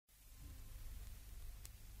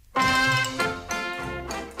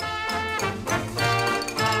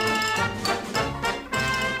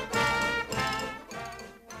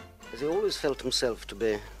always felt himself to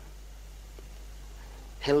be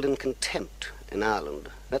held in contempt in Ireland.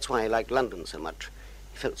 That's why he liked London so much.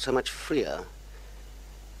 He felt so much freer,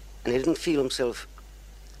 and he didn't feel himself,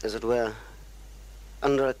 as it were,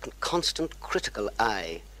 under a constant critical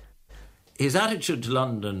eye. His attitude to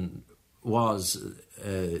London was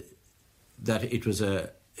that it was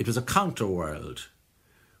a counter-world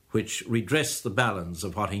which redressed the balance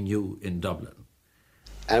of what he knew in Dublin.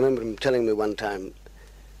 I remember him telling me one time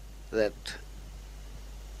that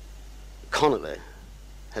Connolly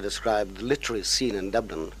had described the literary scene in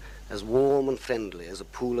Dublin as warm and friendly as a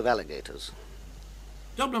pool of alligators.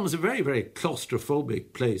 Dublin was a very, very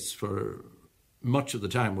claustrophobic place for much of the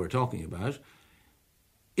time we're talking about.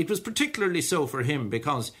 It was particularly so for him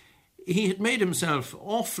because he had made himself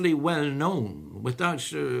awfully well known without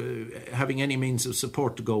having any means of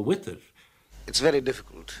support to go with it. It's very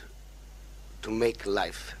difficult to make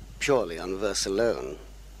life purely on verse alone.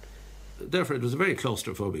 Therefore, it was a very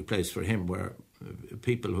claustrophobic place for him, where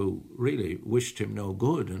people who really wished him no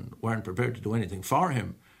good and weren't prepared to do anything for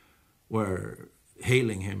him were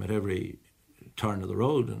hailing him at every turn of the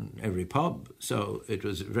road and every pub. So it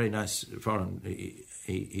was very nice for him.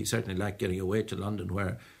 He certainly liked getting away to London,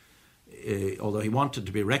 where, although he wanted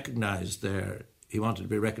to be recognised there, he wanted to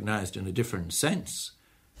be recognised in a different sense.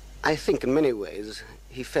 I think in many ways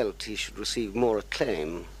he felt he should receive more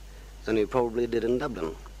acclaim than he probably did in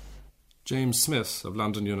Dublin. James Smith of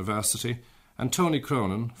London University and Tony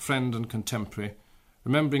Cronin, friend and contemporary,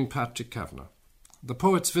 remembering Patrick Kavanagh. The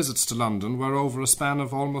poet's visits to London were over a span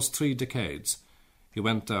of almost 3 decades. He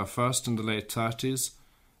went there first in the late 30s,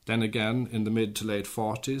 then again in the mid to late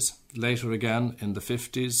 40s, later again in the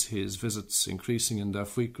 50s, his visits increasing in their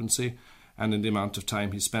frequency and in the amount of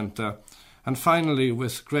time he spent there, and finally,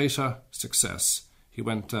 with greater success, he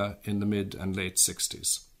went there in the mid and late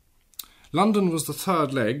 60s. London was the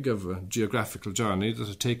third leg of a geographical journey that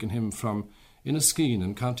had taken him from Inniskeen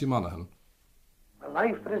in County Monaghan. The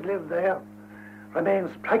life that is lived there remains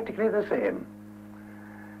practically the same.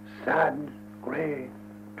 Sad, grey,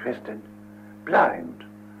 twisted, blind,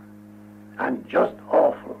 and just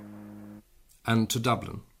awful. And to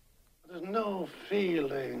Dublin. There's no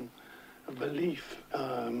feeling of belief,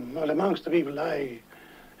 amongst the people I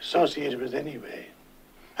associated with anyway.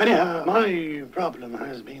 Anyhow, my problem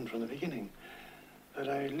has been from the beginning that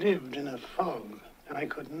I lived in a fog and I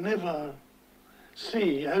could never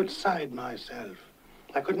see outside myself.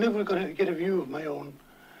 I could never get a view of my own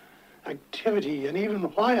activity, and even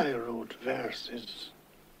why I wrote verse is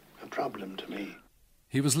a problem to me.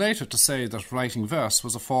 He was later to say that writing verse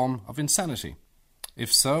was a form of insanity.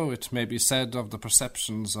 If so, it may be said of the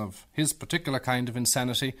perceptions of his particular kind of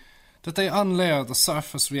insanity that they unlayer the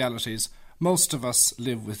surface realities most of us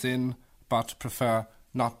live within, but prefer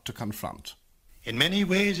not to confront. In many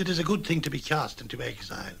ways it is a good thing to be cast into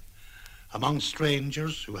exile, among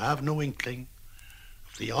strangers who have no inkling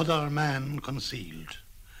of the other man concealed,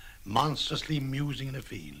 monstrously musing in a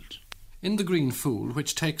field. In The Green Fool,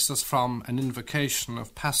 which takes us from an invocation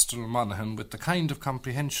of pastoral Monaghan with the kind of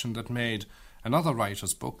comprehension that made another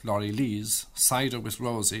writer's book, Laurie Lee's, Cider with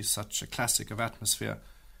Rosie, such a classic of atmosphere,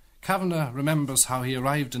 Kavanagh remembers how he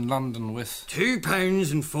arrived in London with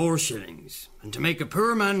 £2 and 4 shillings, and to make a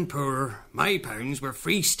poor man poorer, my pounds were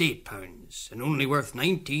Free State pounds, and only worth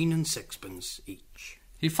 19 and 6pence each.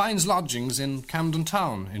 He finds lodgings in Camden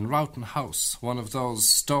Town, in Roughton House, one of those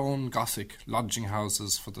stone Gothic lodging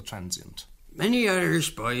houses for the transient. Many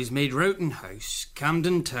Irish boys made Roughton House,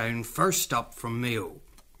 Camden Town, first stop from Mayo.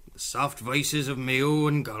 The soft voices of Mayo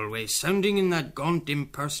and Galway, sounding in that gaunt,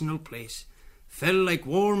 impersonal place, fell like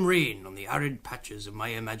warm rain on the arid patches of my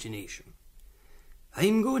imagination.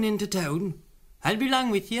 I'm going into town. I'll be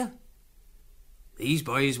along with you. These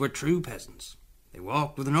boys were true peasants. They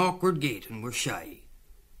walked with an awkward gait and were shy.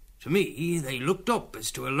 To me, they looked up as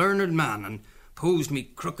to a learned man and posed me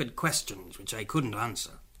crooked questions which I couldn't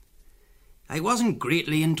answer. I wasn't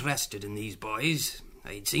greatly interested in these boys.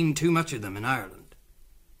 I'd seen too much of them in Ireland.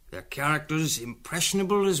 Their characters,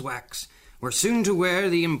 impressionable as wax, were soon to wear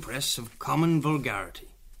the impress of common vulgarity.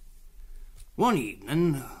 One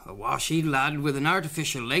evening, a washy lad with an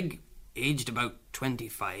artificial leg, aged about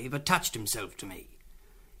 25, attached himself to me.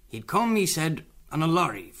 He'd come, he said, on a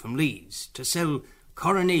lorry from Leeds to sell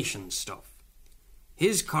coronation stuff.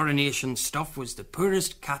 His coronation stuff was the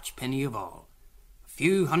poorest catchpenny of all, a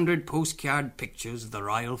few hundred postcard pictures of the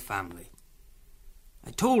royal family. I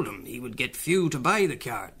told him he would get few to buy the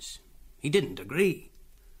cards. He didn't agree.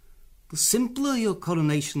 The simpler your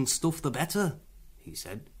coronation stuff, the better, he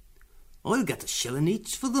said. I'll get £1 shilling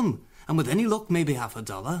each for them, and with any luck maybe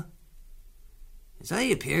 $50. As I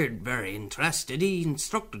appeared very interested, he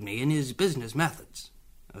instructed me in his business methods,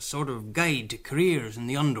 a sort of guide to careers in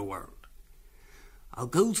the underworld. "I'll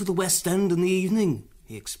go to the West End in the evening,"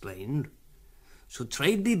 he explained. "Should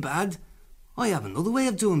trade be bad, I have another way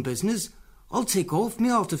of doing business. I'll take off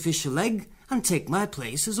my artificial leg and take my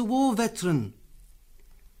place as a war veteran."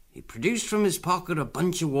 He produced from his pocket a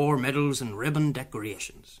bunch of war medals and ribbon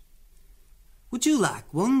decorations. "Would you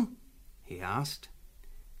like one?" he asked.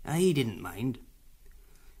 I didn't mind.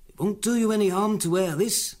 "It won't do you any harm to wear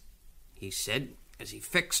this," he said, as he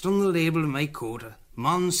fixed on the label of my coat a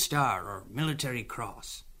Mons Star or military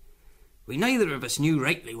cross. We neither of us knew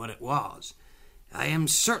rightly what it was. I am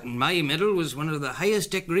certain my medal was one of the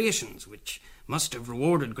highest decorations, which must have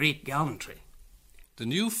rewarded great gallantry. The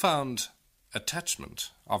newfound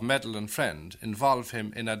attachment of medal and friend involved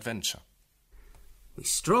him in adventure. We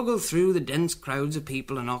struggled through the dense crowds of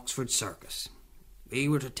people in Oxford Circus. We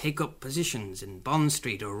were to take up positions in Bond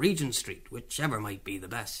Street or Regent Street, whichever might be the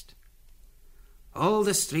best. All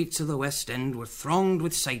the streets of the West End were thronged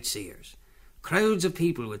with sightseers. Crowds of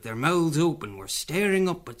people with their mouths open were staring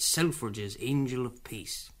up at Selfridge's Angel of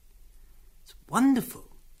Peace. "It's wonderful,"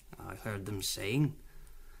 I heard them saying.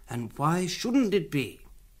 "And why shouldn't it be?"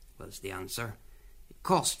 was the answer. "It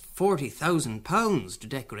cost £40,000 to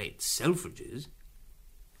decorate Selfridge's."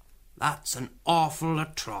 "That's an awful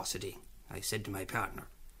atrocity," I said to my partner.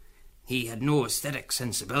 He had no aesthetic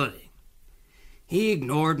sensibility. He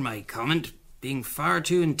ignored my comment, being far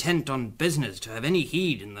too intent on business to have any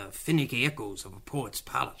heed in the finicky echoes of a poet's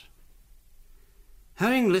palate.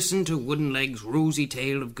 Having listened to Woodenleg's rosy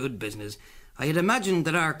tale of good business, I had imagined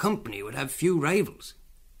that our company would have few rivals.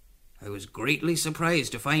 I was greatly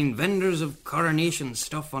surprised to find vendors of coronation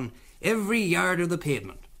stuff on every yard of the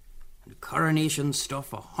pavement, and coronation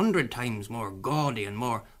stuff 100 times more gaudy and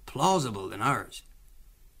more plausible than ours.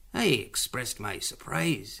 I expressed my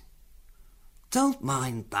surprise. "Don't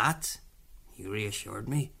mind that," he reassured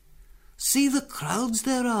me. "See the crowds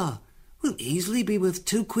there are. We'll easily be with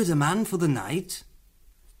 £2 a man for the night."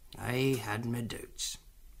 I had my doubts.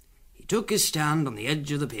 He took his stand on the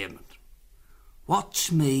edge of the pavement.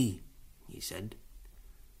 "Watch me," he said.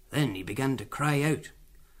 Then he began to cry out,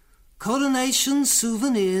 "Coronation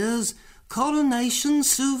souvenirs! Coronation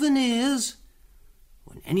souvenirs!"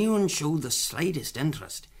 When anyone showed the slightest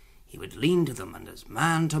interest, he would lean to them and as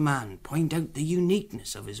man to man point out the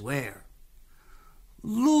uniqueness of his wear.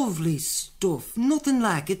 "Lovely stuff, nothing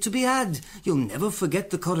like it to be had. You'll never forget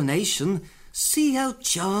the coronation. See how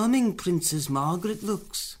charming Princess Margaret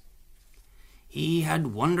looks." He had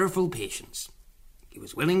wonderful patience. He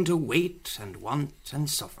was willing to wait and want and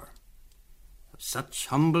suffer. Of such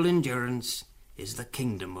humble endurance is the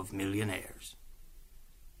kingdom of millionaires.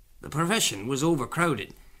 The profession was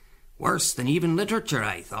overcrowded, worse than even literature,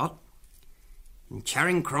 I thought. In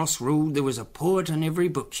Charing Cross Road there was a poet in every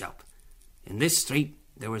bookshop. In this street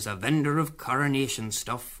there was a vendor of coronation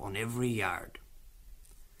stuff on every yard.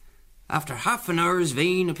 After half an hour's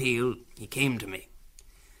vain appeal, he came to me.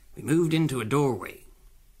 We moved into a doorway.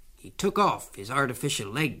 He took off his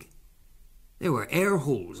artificial leg. There were air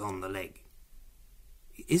holes on the leg.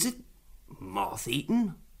 "Is it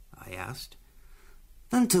moth-eaten?" I asked.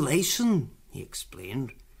 "Ventilation," he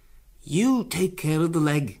explained. "You take care of the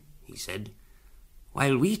leg," he said,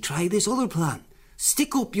 "while we try this other plan.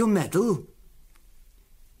 Stick up your medal."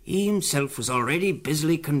 He himself was already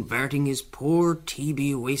busily converting his poor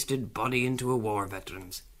TB-wasted body into a war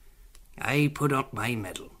veteran's. I put up my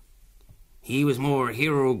medal. He was more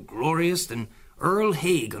hero-glorious than Earl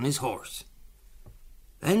Haig on his horse.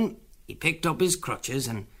 Then he picked up his crutches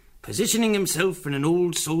and, positioning himself in an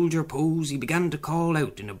old soldier pose, he began to call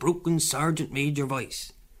out in a broken sergeant-major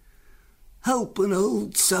voice. "Help an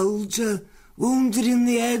old soldier, wounded in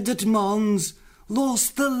the head at Mons,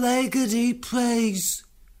 lost the leg at Ypres.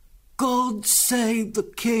 God save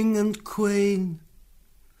the King and Queen."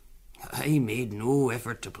 I made no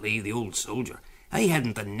effort to play the old soldier. I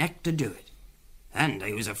hadn't the neck to do it. And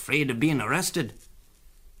I was afraid of being arrested.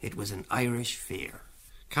 It was an Irish fear.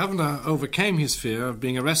 Kavanagh overcame his fear of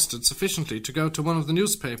being arrested sufficiently to go to one of the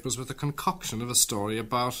newspapers with a concoction of a story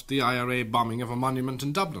about the IRA bombing of a monument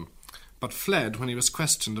in Dublin, but fled when he was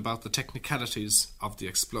questioned about the technicalities of the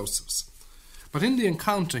explosives. But in the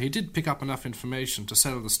encounter he did pick up enough information to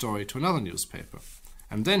sell the story to another newspaper,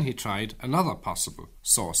 and then he tried another possible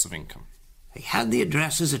source of income. I had the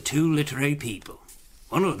addresses of 2 literary people.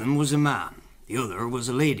 One of them was a man, the other was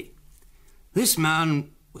a lady. This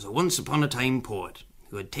man was a once-upon-a-time poet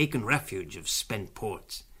who had taken refuge of spent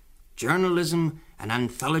poets, journalism and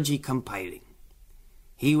anthology compiling.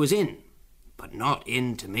 He was in, but not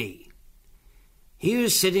in to me. He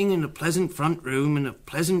was sitting in a pleasant front room in a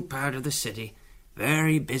pleasant part of the city,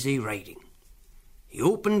 very busy writing. He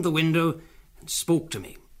opened the window and spoke to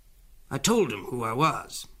me. I told him who I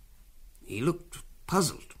was. He looked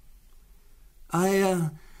puzzled.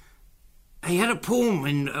 I had a poem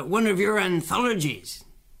in one of your anthologies,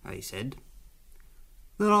 I said.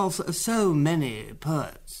 There are so many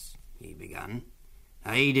poets, he began.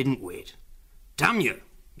 I didn't wait. Damn you,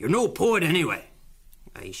 you're no poet anyway,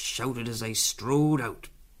 I shouted as I strode out,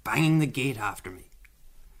 banging the gate after me.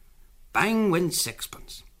 Bang went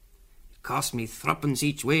sixpence. It cost me threepence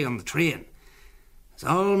each way on the train. As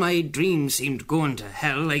all my dreams seemed going to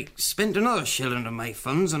hell, I spent another shilling of my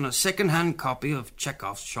funds on a second-hand copy of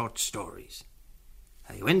Chekhov's short stories.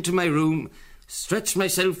 I went to my room, stretched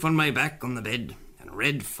myself on my back on the bed, and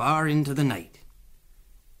read far into the night.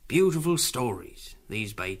 Beautiful stories,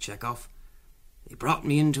 these by Chekhov. They brought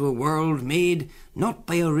me into a world made not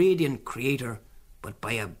by a radiant creator, but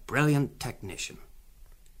by a brilliant technician.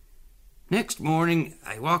 Next morning,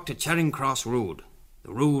 I walked to Charing Cross Road,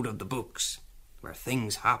 the road of the books, where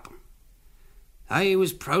things happen. I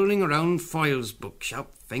was prowling around Foyle's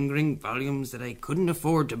bookshop, fingering volumes that I couldn't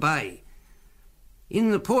afford to buy.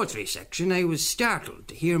 In the poetry section, I was startled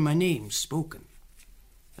to hear my name spoken.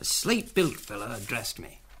 A slight-built fellow addressed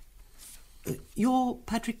me. "You're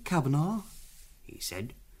Patrick Kavanagh?" he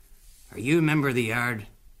said. "Are you a member of the Yard?"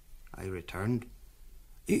 I returned.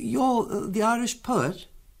 "You're the Irish poet?"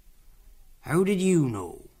 "How did you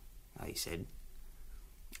know?" I said.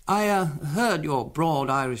 "I heard your broad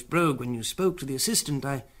Irish brogue when you spoke to the assistant.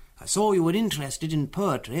 I saw you were interested in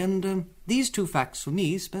poetry, and these two facts for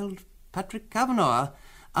me spelled Patrick Kavanagh.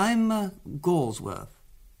 I'm Galsworth."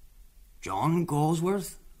 "John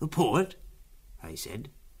Galsworth, the poet?" I said.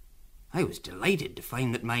 I was delighted to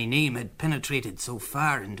find that my name had penetrated so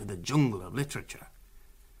far into the jungle of literature.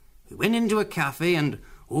 We went into a cafe and,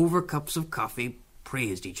 over cups of coffee,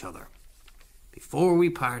 praised each other. Before we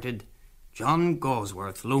parted, John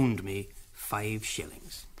Galsworth loaned me 5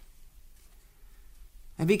 shillings.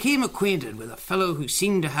 I became acquainted with a fellow who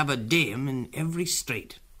seemed to have a dame in every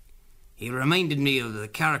street. He reminded me of the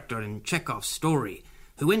character in Chekhov's story,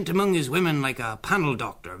 who went among his women like a panel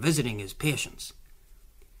doctor visiting his patients.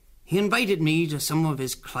 He invited me to some of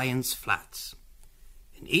his clients' flats.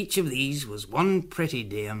 In each of these was one pretty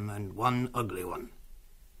dame and one ugly one.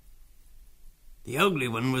 The ugly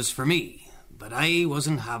one was for me, but I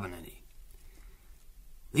wasn't having any.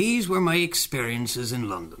 These were my experiences in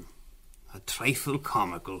London, a trifle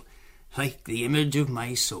comical, like the image of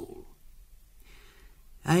my soul.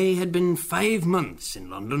 I had been 5 months in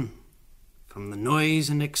London. From the noise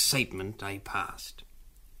and excitement I passed.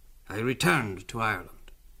 I returned to Ireland.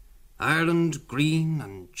 Ireland green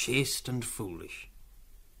and chaste and foolish.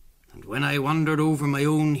 And when I wandered over my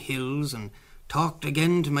own hills and talked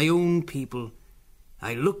again to my own people,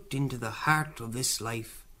 I looked into the heart of this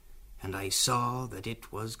life, and I saw that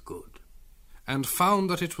it was good. And found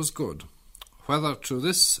that it was good. Whether through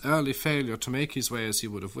this early failure to make his way as he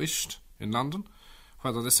would have wished in London,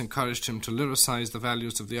 whether this encouraged him to lyricise the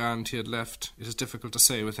values of the Ireland he had left, it is difficult to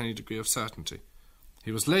say with any degree of certainty.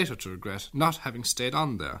 He was later to regret not having stayed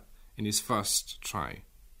on there in his first try.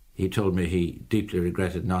 He told me he deeply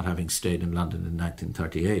regretted not having stayed in London in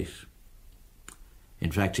 1938.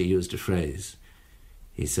 In fact, he used a phrase.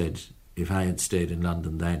 He said, if I had stayed in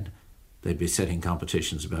London then, they'd be setting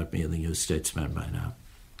competitions about me in the New Statesman by now.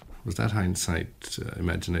 Was that hindsight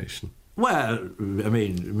imagination? Well, I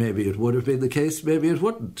mean, maybe it would have been the case, maybe it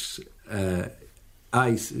wouldn't.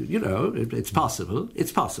 It's possible.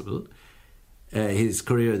 It's possible. His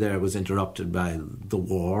career there was interrupted by the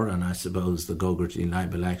war, and I suppose the Gogarty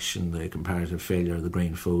libel action, the comparative failure of the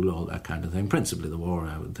Green Fool, all that kind of thing. Principally the war,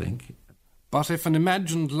 I would think. But if an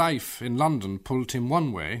imagined life in London pulled him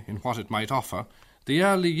one way in what it might offer, the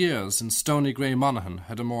early years in Stony Grey Monaghan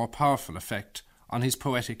had a more powerful effect on his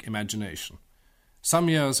poetic imagination. Some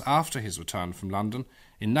years after his return from London,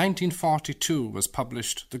 in 1942 was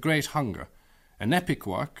published The Great Hunger, an epic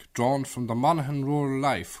work drawn from the Monaghan rural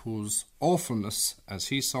life whose awfulness, as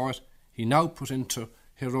he saw it, he now put into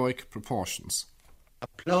heroic proportions.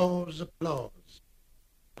 Applause, applause.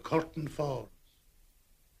 The curtain falls.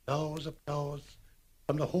 Applause, applause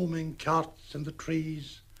from the homing carts in the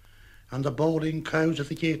trees and the bawling cows at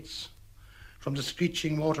the gates, from the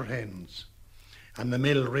screeching water hens, and the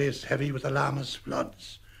mill race heavy with the Lammas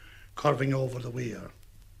floods curving over the weir.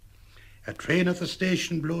 A train at the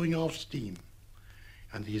station blowing off steam,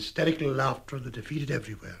 and the hysterical laughter of the defeated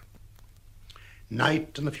everywhere.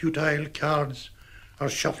 Night and the futile cards are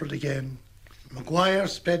shuffled again. Maguire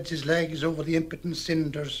spreads his legs over the impotent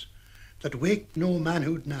cinders that wake no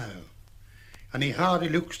manhood now, and he hardly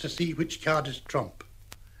looks to see which card is trump.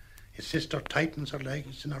 His sister tightens her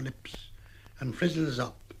legs and her lips and frizzles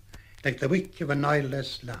up like the wick of an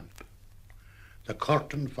eyeless lamp. The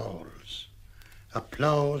curtain falls.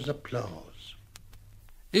 Applause, applause.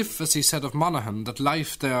 If, as he said of Monaghan, that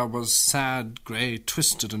life there was sad, grey,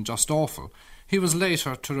 twisted and just awful, he was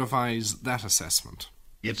later to revise that assessment.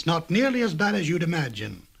 It's not nearly as bad as you'd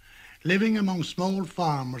imagine, living among small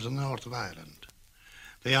farmers in the north of Ireland.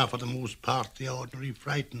 They are for the most part the ordinary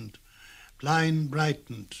frightened, blind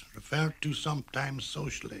brightened, referred to sometimes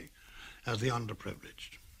socially as the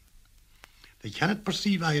underprivileged. They cannot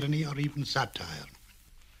perceive irony or even satire.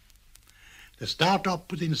 They start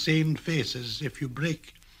up with insane faces if you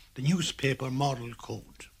break the newspaper moral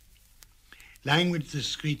code. Language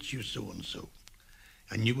discreets you so-and-so,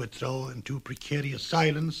 and you would throw into precarious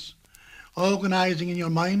silence, organising in your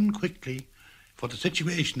mind quickly, for the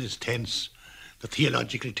situation is tense, the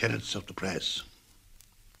theological tenets of the press.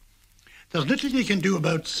 There's little you can do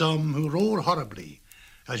about some who roar horribly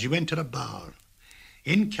as you enter a bar,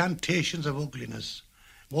 incantations of ugliness,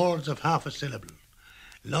 words of half a syllable,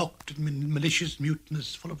 locked in malicious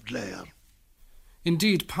muteness full of glare.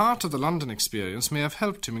 Indeed, part of the London experience may have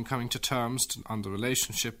helped him in coming to terms on the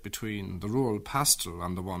relationship between the rural pastoral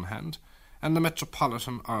on the one hand and the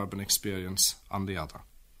metropolitan urban experience on the other.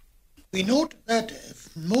 We note that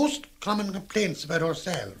most common complaints about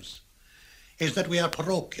ourselves is that we are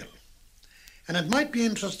parochial, and it might be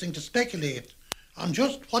interesting to speculate on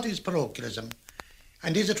just what is parochialism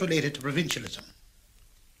and is it related to provincialism.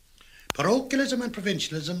 Parochialism and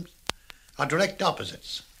provincialism are direct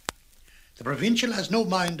opposites. The provincial has no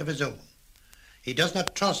mind of his own. He does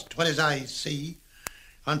not trust what his eyes see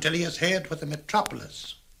until he has heard what the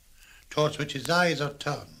metropolis, towards which his eyes are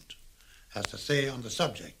turned, has to say on the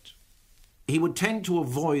subject. He would tend to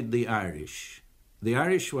avoid the Irish. The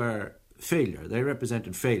Irish were failure. They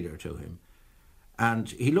represented failure to him. And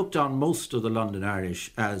he looked on most of the London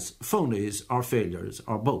Irish as phonies or failures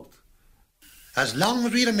or both. As long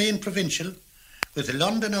as we remain provincial with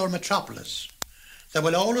London or metropolis, there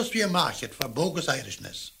will always be a market for bogus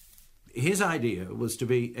Irishness. His idea was to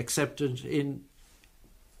be accepted in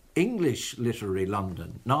English literary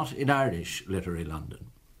London, not in Irish literary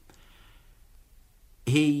London.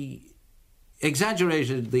 He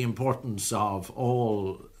exaggerated the importance of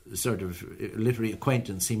all sort of literary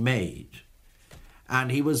acquaintance he made, and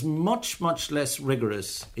he was much, much less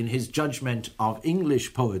rigorous in his judgment of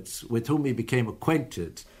English poets with whom he became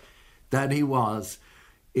acquainted than he was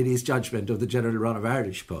in his judgment of the general run of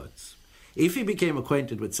Irish poets. If he became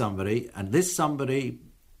acquainted with somebody, and this somebody,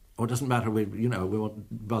 or it doesn't matter, we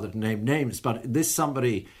won't bother to name names, but this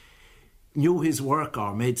somebody knew his work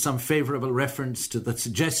or made some favourable reference to that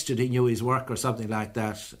suggested he knew his work or something like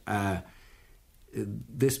that,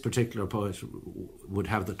 this particular poet would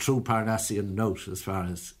have the true Parnassian note as far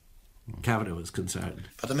as Kavanagh was concerned.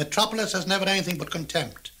 But the metropolis has never anything but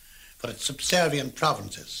contempt for its subservient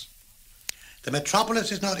provinces. The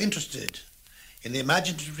metropolis is not interested in the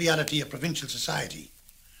imaginative reality of provincial society.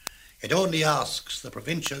 It only asks the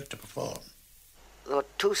provincial to perform. There were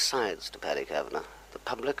two sides to Paddy Kavanagh, the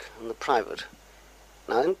public and the private.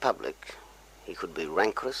 Now, in public, he could be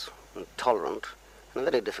rancorous, intolerant, and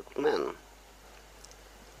a very difficult man.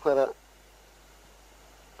 However,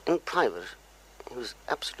 in private, he was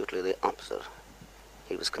absolutely the opposite.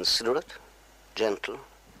 He was considerate, gentle,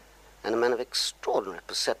 and a man of extraordinary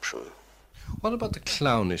perception. What about the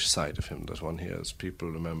clownish side of him that one hears people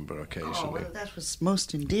remember occasionally? Oh, well, that was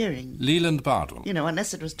most endearing. Leland Bardwell. You know,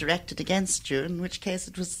 unless it was directed against you, in which case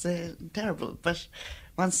it was terrible. But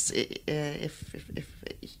once,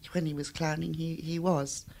 when he was clowning, he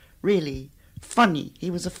was really funny.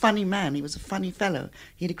 He was a funny man. He was a funny fellow.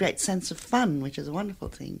 He had a great sense of fun, which is a wonderful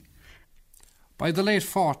thing. By the late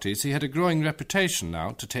 40s, he had a growing reputation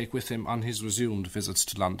now to take with him on his resumed visits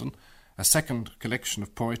to London. A second collection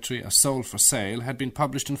of poetry, A Soul for Sale, had been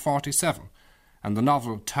published in 47, and the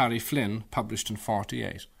novel Tarry Flynn published in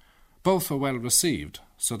 48. Both were well received,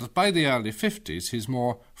 so that by the early 50s his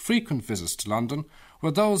more frequent visits to London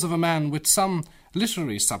were those of a man with some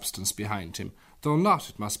literary substance behind him, though not,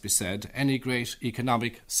 it must be said, any great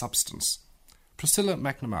economic substance. Priscilla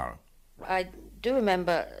McNamara. I do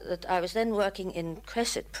remember that I was then working in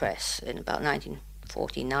Cresset Press in about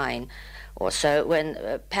 1949 or so,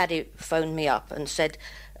 when Paddy phoned me up and said,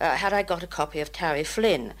 had I got a copy of Tarry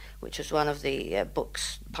Flynn, which was one of the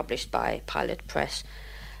books published by Pilot Press.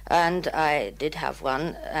 And I did have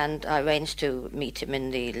one, and I arranged to meet him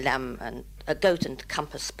in the Goat and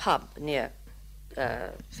Compass pub near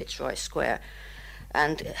Fitzroy Square,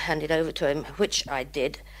 and hand it over to him, which I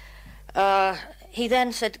did. he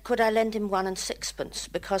then said, could I lend him 1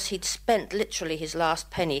 6p, because he'd spent literally his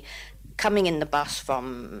last penny coming in the bus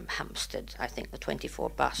from Hampstead, I think the 24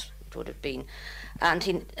 bus it would have been, and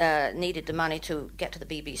he needed the money to get to the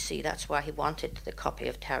BBC. That's why he wanted the copy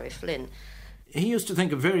of Terry Flynn. He used to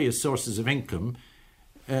think of various sources of income.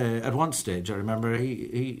 At one stage, I remember,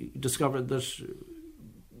 he discovered that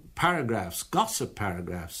gossip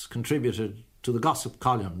paragraphs contributed to the gossip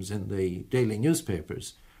columns in the daily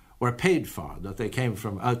newspapers were paid for, that they came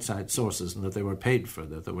from outside sources and that they were paid for,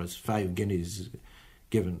 that there was 5 guineas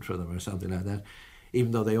given for them or something like that,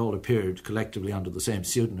 even though they all appeared collectively under the same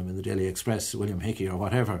pseudonym in the Daily Express, William Hickey or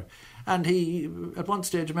whatever. And he, at one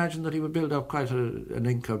stage, imagined that he would build up quite an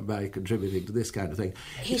income by contributing to this kind of thing.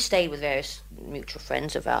 He stayed with various mutual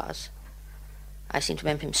friends of ours. I seem to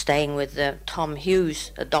remember him staying with Tom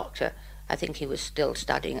Hughes, a doctor. I think he was still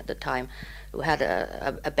studying at the time, who had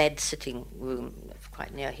a bed-sitting room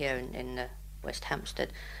quite near here in West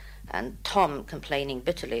Hampstead. And Tom complaining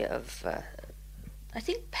bitterly of... I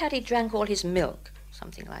think Paddy drank all his milk,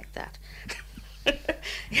 something like that.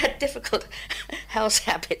 He had difficult health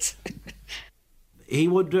habits. He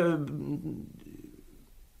would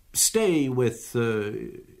stay with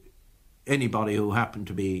anybody who happened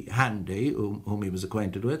to be handy, whom he was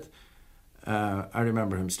acquainted with. I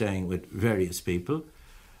remember him staying with various people.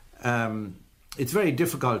 It's very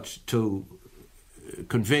difficult to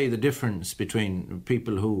convey the difference between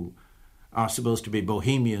people who are supposed to be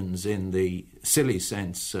bohemians in the silly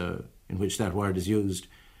sense in which that word is used,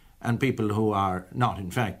 and people who are not,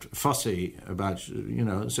 in fact, fussy about,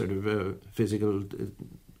 sort of physical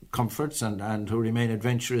comforts and who remain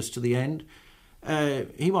adventurous to the end.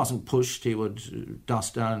 He wasn't pushed. He would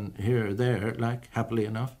doss down here or there, happily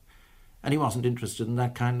enough. And he wasn't interested in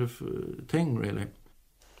that kind of thing, really.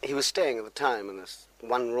 He was staying at the time in this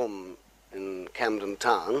one room in Camden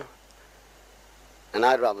Town, and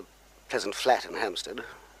I had a rather pleasant flat in Hampstead,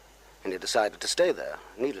 and he decided to stay there.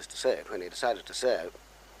 Needless to say, when he decided to stay,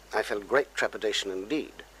 I felt great trepidation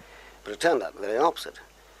indeed, but it turned out the very opposite.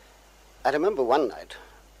 I remember one night,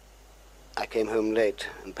 I came home late,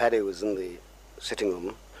 and Paddy was in the sitting room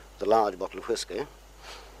with a large bottle of whiskey.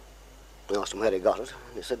 I asked him where he got it,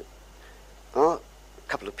 and he said, a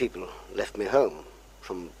couple of people left me home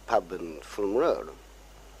from a pub in Fulham Road.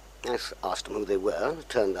 I asked him who they were. It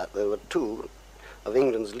turned out they were 2 of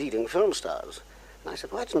England's leading film stars. And I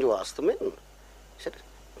said, why didn't you ask them in? He said,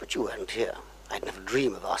 but you weren't here. I'd never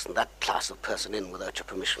dream of asking that class of person in without your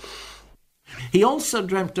permission. He also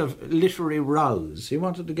dreamt of literary rows. He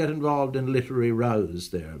wanted to get involved in literary rows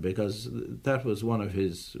there because that was one of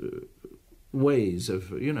his ways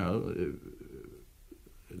of,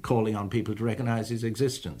 calling on people to recognise his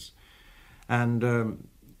existence. And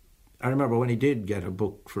I remember when he did get a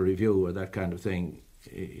book for review or that kind of thing,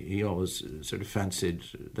 he always sort of fancied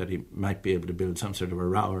that he might be able to build some sort of a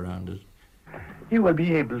row around it. You will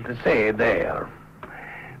be able to say there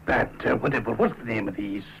that whatever was the name of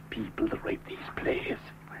these people that write these plays,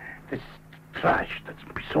 this trash that's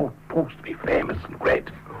supposed to be famous and great.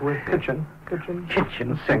 Kitchens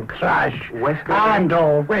and trash. Wesker. And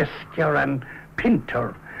Wesker and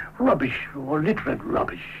Pinter. Rubbish, or literate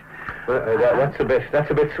rubbish. That's a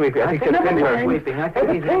bit sweeping. I think it's pretty sweeping. I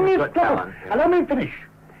think he's got talent. Let me finish.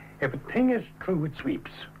 If a thing is true, it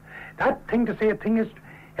sweeps. That thing to say a thing is...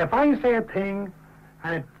 If I say a thing,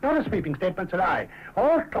 and it's not a sweeping statement, it's a lie.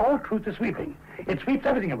 All truth is sweeping. It sweeps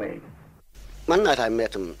everything away. One night I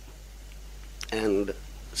met him, and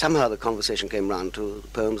somehow the conversation came round to the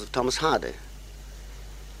poems of Thomas Hardy.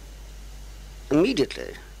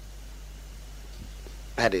 Immediately,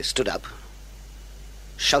 Paddy stood up,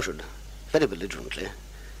 shouted very belligerently,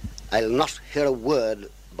 I'll not hear a word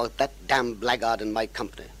about that damn blackguard in my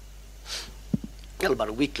company. Well, about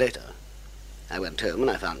a week later, I went home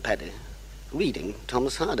and I found Paddy reading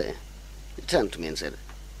Thomas Hardy. He turned to me and said,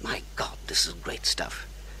 my God, this is great stuff.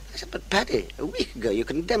 I said, but Paddy, a week ago you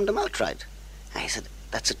condemned him outright. I said,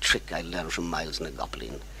 that's a trick I learned from Miles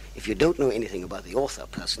Nagopoline. If you don't know anything about the author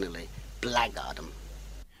personally, blackguard him.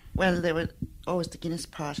 Well, there were always the Guinness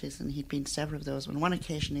parties, and he'd been to several of those. On one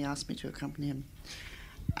occasion, he asked me to accompany him,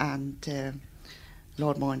 and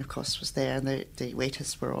Lord Moyne, of course, was there, and the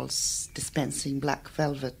waiters were all dispensing black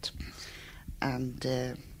velvet,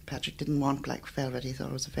 and Patrick didn't want black velvet. He thought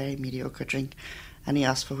it was a very mediocre drink, and he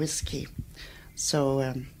asked for whiskey.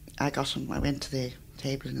 So I got him. I went to the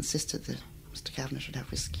table and insisted that Mr. Cavendish would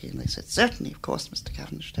have whiskey, and they said, certainly, of course, Mr.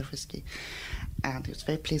 Cavendish would have whiskey. And he was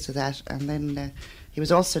very pleased with that. And then he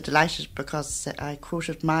was also delighted because I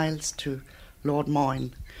quoted Miles to Lord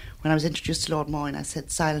Moyne. When I was introduced to Lord Moyne, I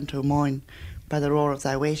said, Silent O Moyne, by the roar of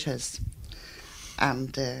thy waiters.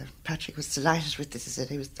 And Patrick was delighted with this. He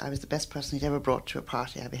said I was the best person he'd ever brought to a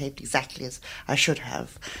party. I behaved exactly as I should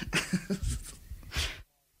have.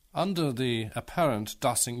 Under the apparent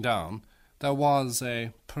dossing down, there was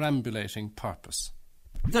a perambulating purpose.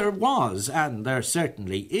 There was, and there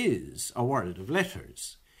certainly is, a world of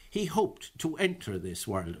letters. He hoped to enter this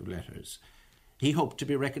world of letters. He hoped to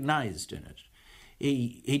be recognised in it.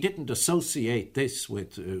 He didn't associate this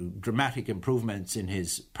with dramatic improvements in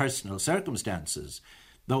his personal circumstances,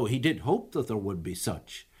 though he did hope that there would be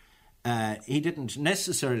such. He didn't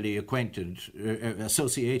necessarily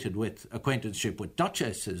associated with acquaintanceship with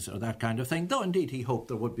duchesses or that kind of thing, though indeed he hoped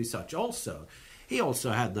there would be such also. He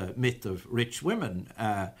also had the myth of rich women.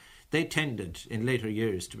 They tended in later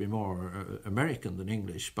years to be more American than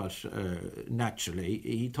English, but naturally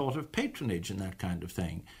he thought of patronage and that kind of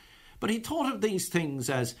thing. But he thought of these things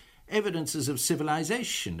as evidences of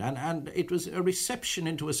civilization, and it was a reception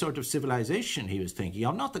into a sort of civilization he was thinking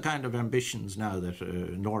of, not the kind of ambitions now that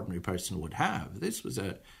an ordinary person would have. This was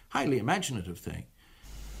a highly imaginative thing.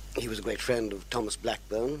 He was a great friend of Thomas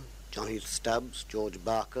Blackburne, John Heath Stubbs, George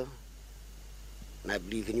Barker, and I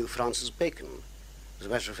believe he knew Francis Bacon. As a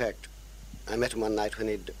matter of fact, I met him one night when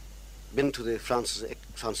he'd been to the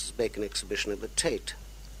Francis Bacon exhibition at the Tate.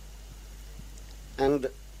 And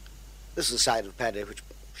this is a side of Paddy which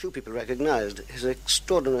few people recognised, his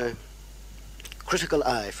extraordinary critical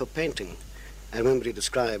eye for painting. I remember he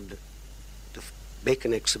described the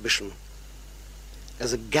Bacon exhibition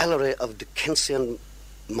as a gallery of Dickensian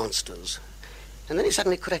monsters. And then he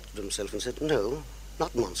suddenly corrected himself and said, no,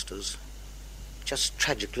 not monsters, just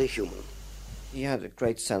tragically human. He had a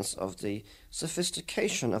great sense of the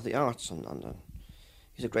sophistication of the arts in London.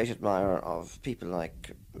 He's a great admirer of people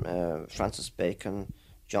like Francis Bacon,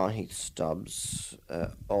 John Heath Stubbs,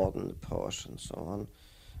 Auden the poet, and so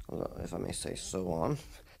on, if I may say so on.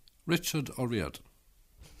 Richard O'Riordan.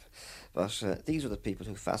 But these were the people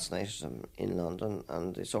who fascinated him in London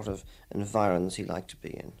and the sort of environs he liked to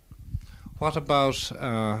be in. What about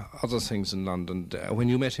other things in London? When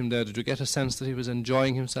you met him there, did you get a sense that he was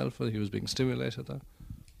enjoying himself or he was being stimulated there?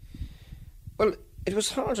 Well, it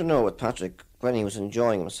was hard to know with Patrick when he was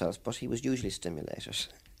enjoying himself, but he was usually stimulated.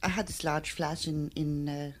 I had this large flat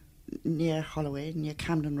in near Holloway, near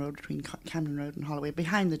Camden Road, between Camden Road and Holloway,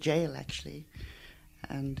 behind the jail, actually.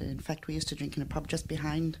 And in fact, we used to drink in a pub just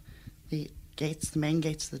behind the gates, the main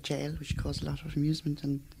gates of the jail, which caused a lot of amusement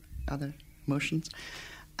and other emotions.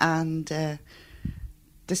 And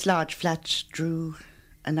this large flat drew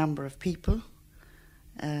a number of people,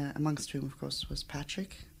 amongst whom, of course, was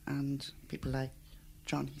Patrick, and people like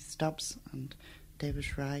John Heath Stubbs and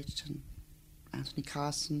David Wright and Anthony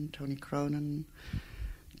Carson, Tony Cronin,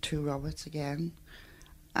 Two Roberts again,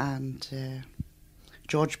 and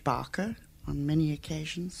George Barker on many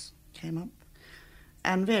occasions came up,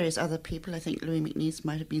 and various other people. I think Louis MacNeice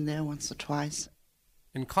might have been there once or twice.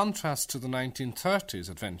 In contrast to the 1930s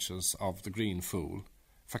adventures of the Green Fool,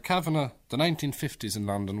 for Kavanagh, the 1950s in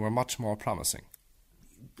London were much more promising.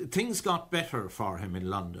 Things got better for him in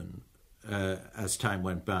London as time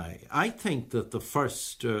went by. I think that the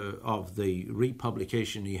first of the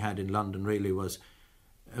republication he had in London really was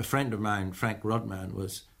a friend of mine, Frank Rudman,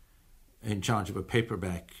 was in charge of a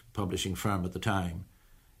paperback publishing firm at the time,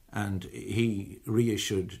 and he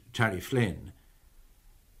reissued Terry Flynn.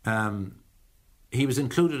 He was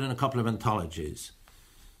included in a couple of anthologies.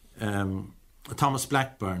 Thomas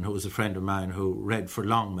Blackburne, who was a friend of mine who read for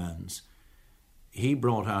Longmans, he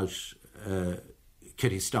brought out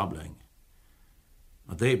Kitty Stobling.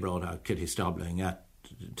 They brought out Kitty Stobling at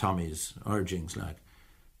Tommy's urgings, like.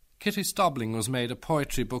 Kitty Stobling was made a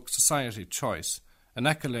Poetry Book Society choice, an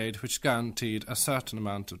accolade which guaranteed a certain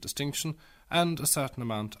amount of distinction and a certain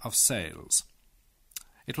amount of sales.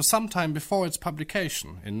 It was some time before its publication,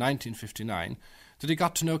 in 1959, that he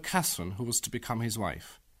got to know Catherine, who was to become his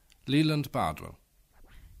wife, Leland Bardwell.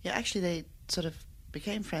 Yeah, actually they sort of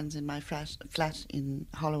became friends in my flat in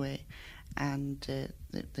Holloway, and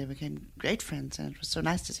they became great friends, and it was so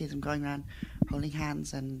nice to see them going around holding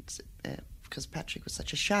hands, and because Patrick was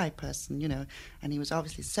such a shy person, you know, and he was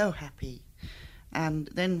obviously so happy. And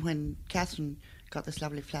then when Catherine got this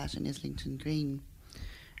lovely flat in Islington Green,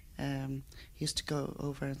 he used to go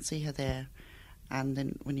over and see her there, and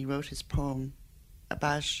then when he wrote his poem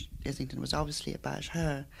about Islington, was obviously about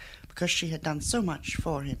her, because she had done so much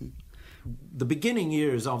for him. The beginning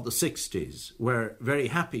years of the 60s were very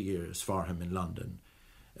happy years for him in London.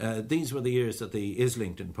 These were the years that the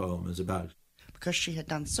Islington poem is about. Because she had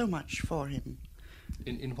done so much for him.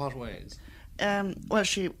 In what ways? Well,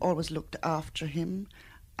 she always looked after him,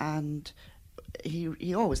 and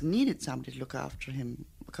he always needed somebody to look after him,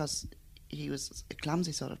 because he was a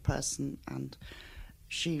clumsy sort of person, and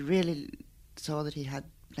she really saw that he had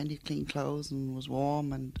plenty of clean clothes and was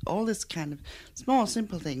warm and all this kind of small,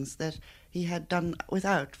 simple things that he had done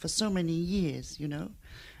without for so many years, you know.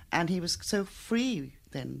 And he was so free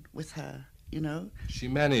then with her, you know. She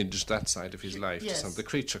managed that side of his life, yes. to some, the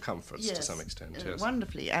creature comforts yes. to some extent, yes.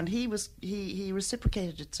 Wonderfully. And he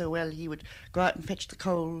reciprocated it so well. He would go out and fetch the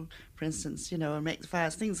coal, for instance, you know, and make the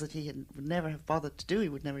fires, things that he would never have bothered to do. He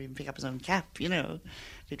would never even pick up his own cap, you know.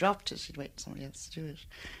 If he dropped it, he'd wait for somebody else to do it.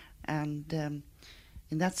 And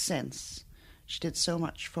in that sense, she did so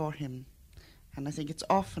much for him, and I think it's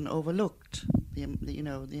often overlooked, the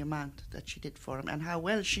amount that she did for him and how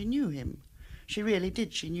well she knew him. She really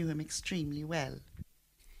did. She knew him extremely well.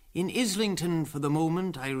 In Islington for the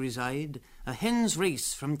moment I reside, a hen's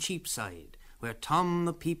race from Cheapside, where Tom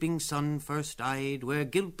the peeping sun first eyed, where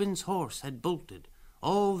Gilpin's horse had bolted,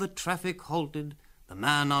 all the traffic halted, the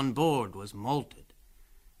man on board was malted.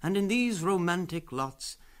 And in these romantic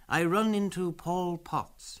lots I run into Paul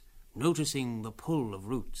Potts, noticing the pull of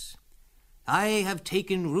roots. I have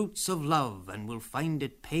taken roots of love, and will find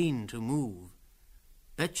it pain to move.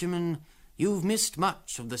 Betjeman, you've missed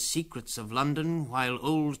much of the secrets of London, while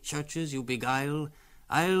old churches you beguile.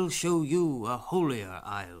 I'll show you a holier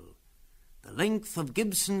isle. The length of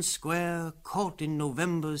Gibson Square, caught in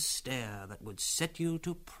November's stare, that would set you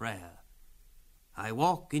to prayer. I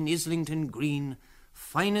walk in Islington Green,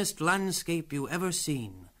 finest landscape you ever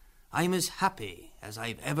seen. I'm as happy as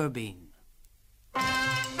I've ever been.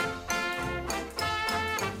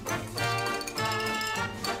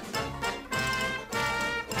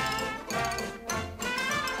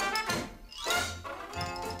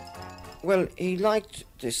 Well, he liked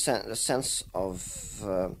the sense of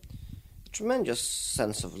tremendous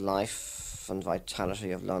sense of life and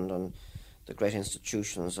vitality of London, the great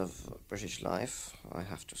institutions of British life, I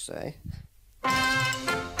have to say.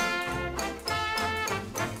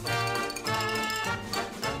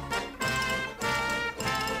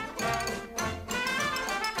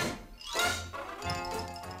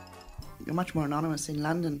 Much more anonymous in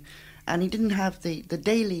London, and he didn't have the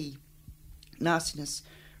daily nastiness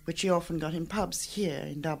which he often got in pubs here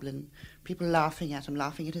in Dublin, people laughing at him,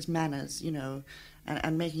 laughing at his manners, you know,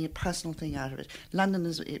 and making a personal thing out of it. London,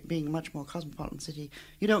 is it being a much more cosmopolitan city,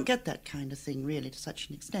 you don't get that kind of thing really to such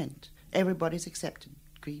an extent. Everybody's accepted,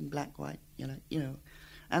 green, black, white, you know.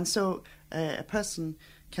 And so a person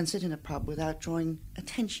can sit in a pub without drawing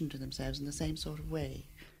attention to themselves in the same sort of way.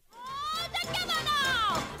 All together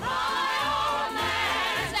now!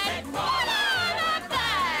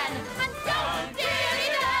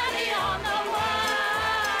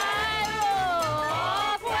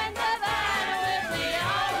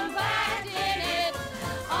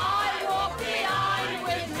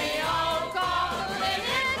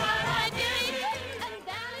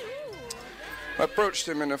 I approached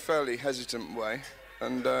him in a fairly hesitant way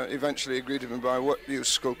and eventually agreed with him by, what are you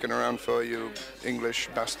skulking around for, you English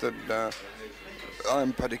bastard?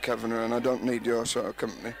 I'm Paddy Kavanagh and I don't need your sort of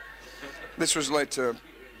company. This was later,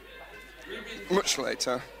 much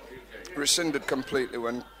later, rescinded completely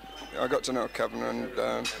when I got to know Kavanagh and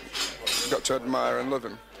got to admire and love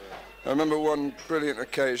him. I remember one brilliant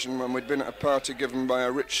occasion when we'd been at a party given by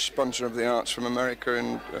a rich sponsor of the arts from America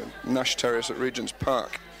in Nash Terrace at Regent's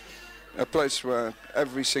Park. A place where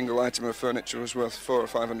every single item of furniture was worth £400 or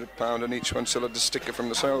 £500 and each one still had the sticker from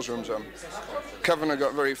the sales rooms on. Kavanagh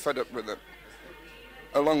got very fed up with it,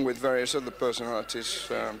 along with various other personalities,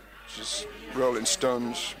 such as Rolling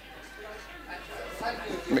Stones,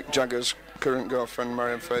 Mick Jagger's current girlfriend,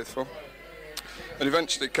 Marianne Faithfull. And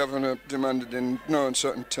eventually Kavanagh demanded in no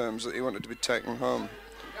uncertain terms that he wanted to be taken home.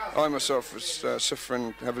 I myself was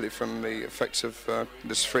suffering heavily from the effects of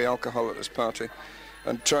this free alcohol at this party,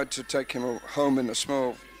 and tried to take him home in a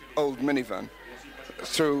small old minivan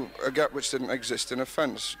through a gap which didn't exist in a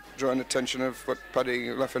fence, drawing attention of what Paddy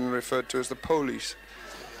Leffin referred to as the police.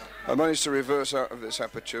 I managed to reverse out of this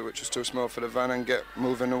aperture, which was too small for the van, and get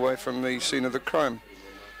moving away from the scene of the crime.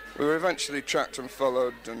 We were eventually tracked and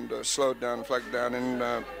followed and slowed down, flagged down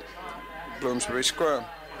in Bloomsbury Square,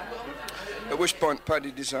 at which point Paddy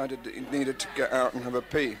decided that he needed to get out and have a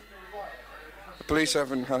pee. The police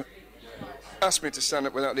asked me to stand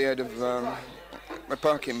up without the aid of a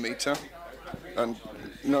parking meter, and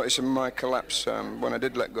noticing my collapse when I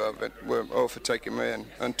did let go of it, were all for taking me in,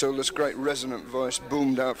 until this great resonant voice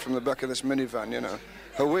boomed out from the back of this minivan, you know,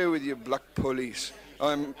 "Away with you, black police.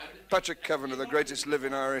 I'm Patrick Kavanagh, the greatest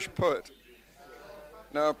living Irish poet."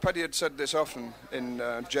 Now, Paddy had said this often in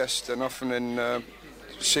jest and often in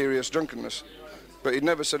serious drunkenness, but he'd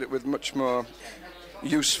never said it with much more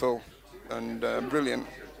useful and brilliant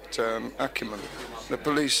acumen. The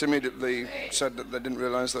police immediately said that they didn't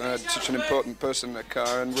realise that I had such an important person in the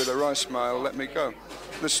car, and with a wry smile let me go.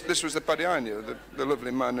 This was the Paddy I knew, the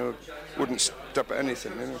lovely man who wouldn't stop at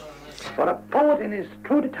anything, you know. But a poet in his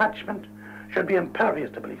true detachment should be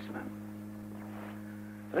impervious to policemen.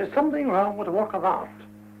 There is something wrong with a work of art.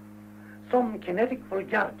 Some kinetic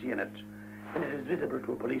vulgarity in it, and it is visible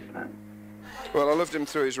to a policeman. Well, I loved him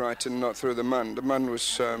through his writing, not through the man. The man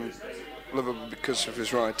was lovable because of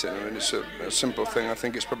his writing. I mean, it's a simple thing. I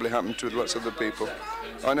think it's probably happened to lots of other people.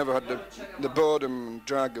 I never had the boredom and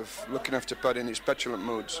drag of looking after Paddy in his petulant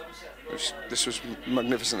moods. This was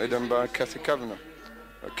magnificently done by Cathy Kavanagh.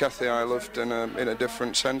 Cathy I loved in a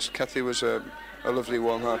different sense. Cathy was a lovely,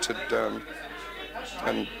 warm-hearted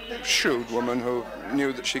and shrewd woman who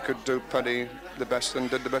knew that she could do Paddy the best and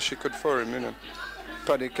did the best she could for him, you know.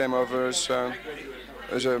 Paddy came over as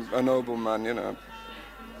a noble man, you know,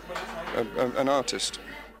 an artist.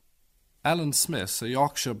 Alan Smith, a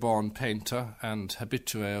Yorkshire-born painter and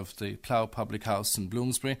habitué of the Plough Public House in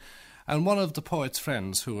Bloomsbury, and one of the poet's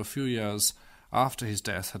friends who, a few years after his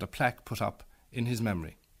death, had a plaque put up in his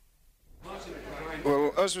memory.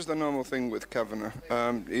 Well, as was the normal thing with Kavanagh,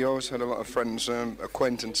 he always had a lot of friends,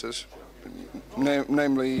 acquaintances,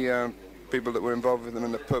 namely people that were involved with him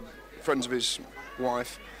in the pub, friends of his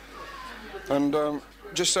wife. And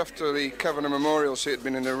just after the Kavanagh Memorial seat had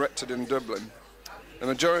been erected in Dublin, the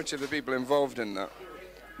majority of the people involved in that,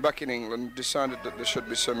 back in England, decided that there should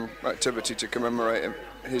be some activity to commemorate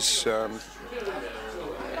his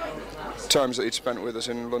times that he'd spent with us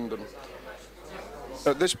in London.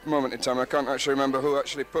 At this moment in time, I can't actually remember who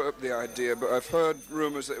actually put up the idea, but I've heard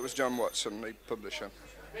rumours that it was John Watson, the publisher.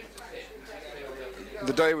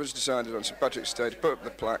 The day was decided on St Patrick's Day to put up the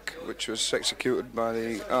plaque, which was executed by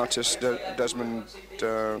the artist Desmond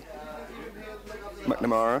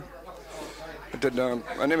McNamara. I did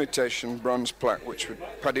an imitation bronze plaque, which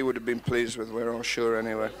Paddy would have been pleased with, we're all sure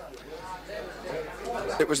anyway.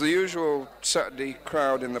 It was the usual Saturday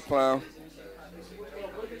crowd in the Plough,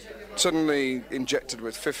 suddenly injected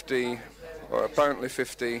with 50, or apparently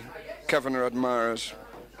 50, Kavanagh admirers,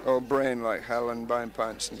 all braying like hell and buying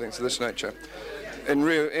pints and things of this nature. In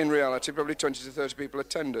reality, probably 20 to 30 people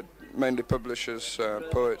attended, mainly publishers,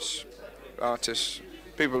 poets, artists,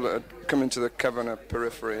 people that had come into the Kavanagh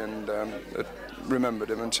periphery and had remembered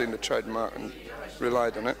him and seen the trademark and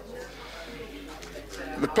relied on it.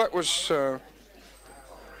 The plaque was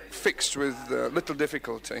fixed with little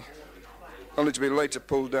difficulty, only to be later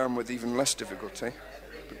pulled down with even less difficulty,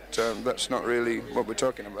 but that's not really what we're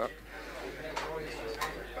talking about.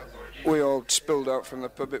 We all spilled out from the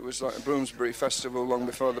pub. It was like a Bloomsbury festival long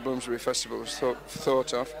before the Bloomsbury festival was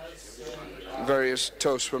thought of. Various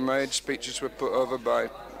toasts were made, speeches were put over by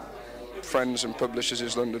friends and publishers.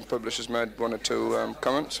 His London publishers made one or two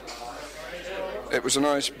comments. It was a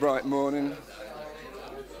nice bright morning.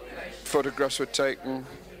 Photographs were taken,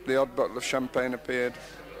 the odd bottle of champagne appeared,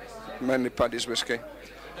 mainly Paddy's whiskey,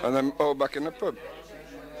 and then all back in the pub.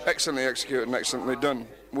 Excellently executed and excellently done.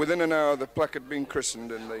 Within an hour, the plaque had been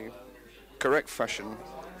christened in the correct fashion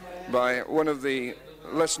by one of the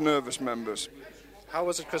less nervous members. How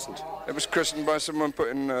was it christened? It was christened by someone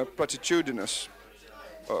putting platitudinous,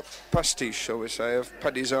 or pastiche, shall we say, of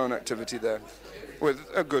Paddy's own activity there, with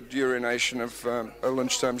a good urination of a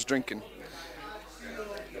lunchtime's drinking.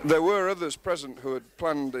 There were others present who had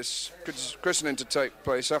planned this christening to take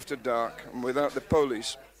place after dark and without the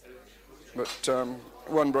police, but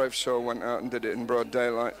one brave soul went out and did it in broad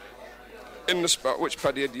daylight, in the spot which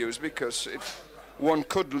Paddy had used, because one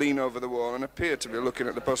could lean over the wall and appear to be looking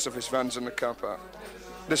at the post office vans in the car park.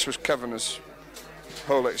 This was Kavanagh's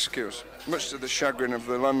whole excuse, much to the chagrin of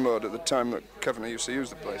the landlord at the time that Kavanagh used to use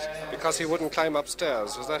the place. Because he wouldn't climb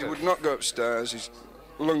upstairs, was that it? He would not go upstairs. His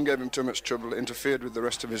lung gave him too much trouble. It interfered with the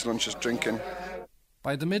rest of his lunch's drinking.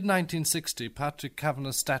 By the mid-1960s, Patrick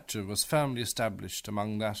Kavanagh's statue was firmly established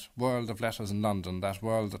among that world of letters in London, that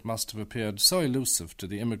world that must have appeared so elusive to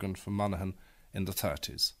the immigrant from Monaghan in the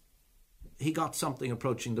 30s. He got something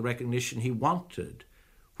approaching the recognition he wanted,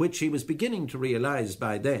 which he was beginning to realise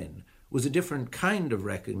by then was a different kind of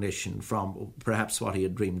recognition from perhaps what he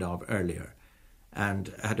had dreamed of earlier,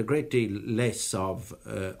 and had a great deal less of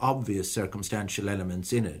obvious circumstantial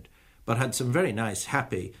elements in it, but had some very nice,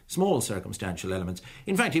 happy, small circumstantial elements.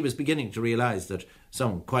 In fact, he was beginning to realise that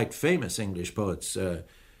some quite famous English poets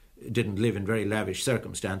didn't live in very lavish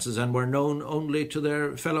circumstances and were known only to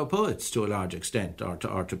their fellow poets to a large extent, or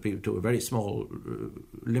to a very small,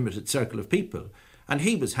 limited circle of people. And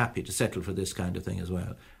he was happy to settle for this kind of thing as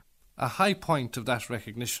well. A high point of that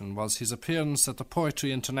recognition was his appearance at the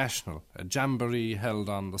Poetry International, a jamboree held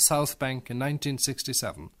on the South Bank in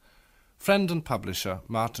 1967, Friend and publisher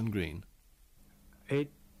Martin Green.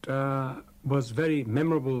 It was very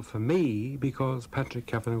memorable for me because Patrick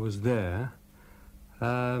Kavanagh was there,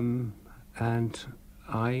 and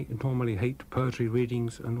I normally hate poetry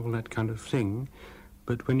readings and all that kind of thing,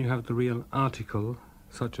 but when you have the real article,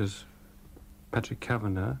 such as Patrick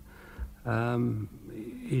Kavanagh,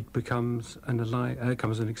 it becomes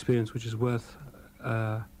an experience which is worth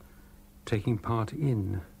taking part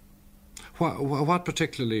in. What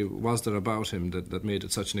particularly was there about him that made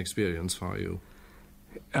it such an experience for you?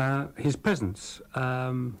 His presence.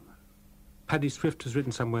 Paddy Swift has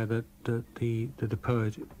written somewhere that the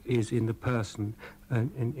poet is in the person,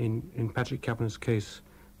 and in Patrick Kavanagh's case,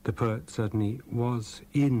 the poet certainly was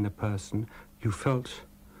in the person. You felt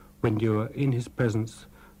when you were in his presence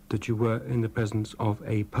that you were in the presence of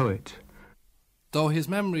a poet. Though his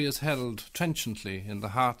memory is held trenchantly in the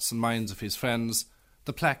hearts and minds of his friends,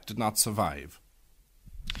 the plaque did not survive.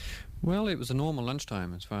 Well, it was a normal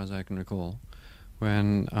lunchtime, as far as I can recall,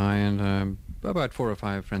 when I and about 4 or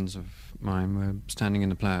 5 friends of mine were standing in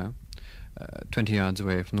the plough, 20 yards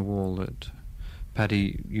away from the wall that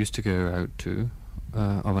Paddy used to go out to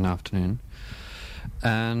of an afternoon.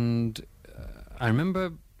 And I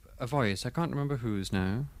remember a voice, I can't remember whose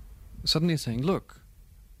now, suddenly saying, "Look,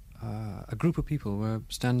 a group of people were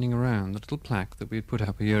standing around the little plaque that we had put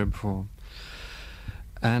up a year before."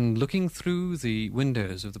 And looking through the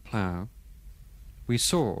windows of the plough, we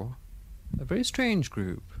saw a very strange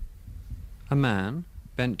group. A man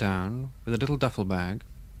bent down with a little duffel bag,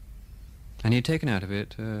 and he had taken out of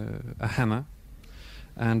it a hammer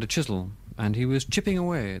and a chisel, and he was chipping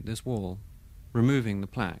away at this wall, removing the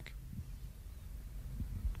plaque.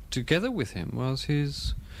 Together with him was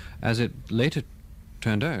his, as it later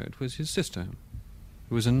turned out, was his sister,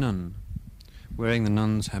 who was a nun, wearing the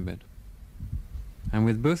nun's habit. And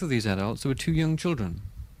with both of these adults, there were 2 young children,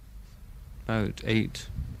 about 8,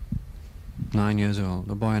 9 years old,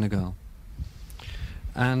 a boy and a girl.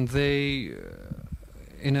 And they,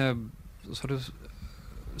 in a sort of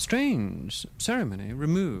strange ceremony,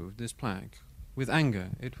 removed this plaque with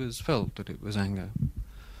anger. It was felt that it was anger.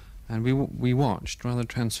 And we watched, rather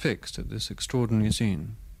transfixed, at this extraordinary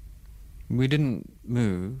scene. We didn't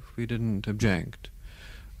move, we didn't object.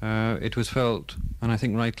 It was felt, and I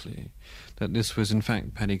think rightly, that this was in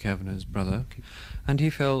fact Paddy Kavanagh's brother, and he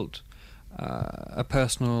felt a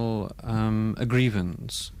personal a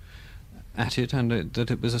grievance at it, and that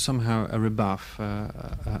it was somehow a rebuff,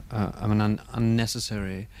 an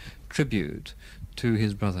unnecessary tribute to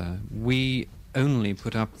his brother. We only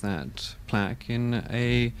put up that plaque in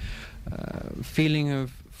a feeling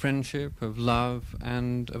of friendship, of love,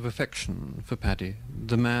 and of affection for Paddy,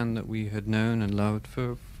 the man that we had known and loved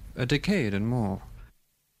for a decade and more.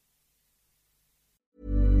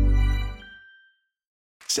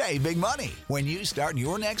 Save big money when you start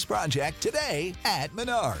your next project today at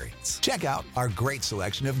Menards. Check out our great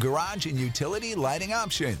selection of garage and utility lighting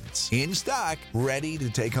options. In stock, ready to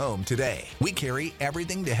take home today. We carry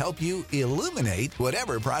everything to help you illuminate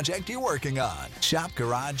whatever project you're working on. Shop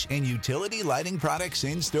garage and utility lighting products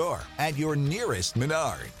in store at your nearest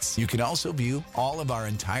Menards. You can also view all of our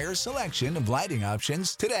entire selection of lighting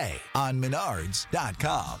options today on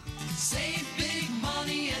Menards.com. Save big